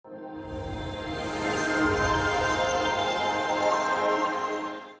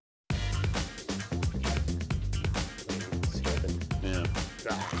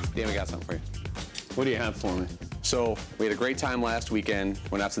Dan, we got something for you. What do you have for me? So, we had a great time last weekend.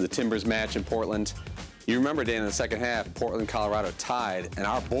 Went out to the Timbers match in Portland. You remember, Dan, in the second half, Portland, Colorado tied, and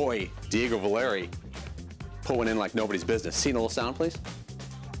our boy, Diego Valeri, put one in like nobody's business. See a little sound, please?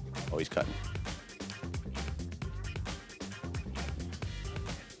 Oh, he's cutting.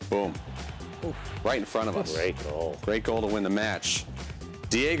 Boom. Oof. Right in front of us. Great goal. Great goal to win the match.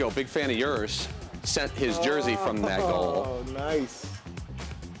 Diego, big fan of yours, sent his jersey from that goal. Oh, nice.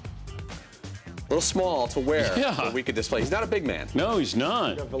 A little small to wear, but we could display. He's not a big man. No, he's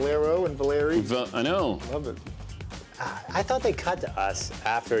not. You got Valero and Valeri. I know. Love it. I thought they cut to us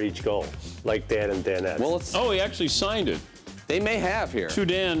after each goal, like Dan and Danette. Well, he actually signed it. They may have here. To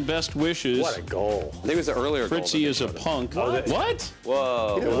Dan, best wishes. What a goal. I think it was the earlier goal. Fritzy is a punk. What? What?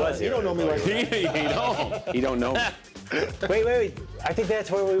 Whoa. You don't know me like that. He don't. You don't know me. Wait. I think that's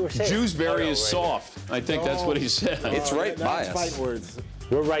what we were saying. Jewsbury is soft. I think that's what he said. It's right by That's us. fight words.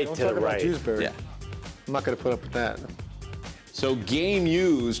 We're right Don't to talk the about right. Jewsbury. Yeah. I'm not going to put up with that. So game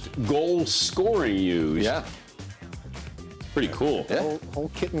used, goal scoring used. Yeah. Pretty cool. Yeah.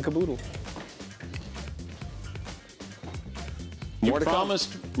 Whole kit and caboodle. You More to come.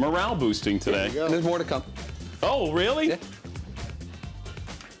 promised morale boosting today. There you And there's more to come. Oh, really? Yeah.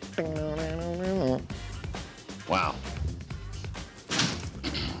 Wow.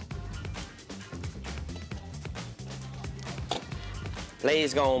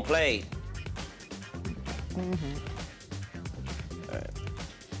 Play's gonna play. All right.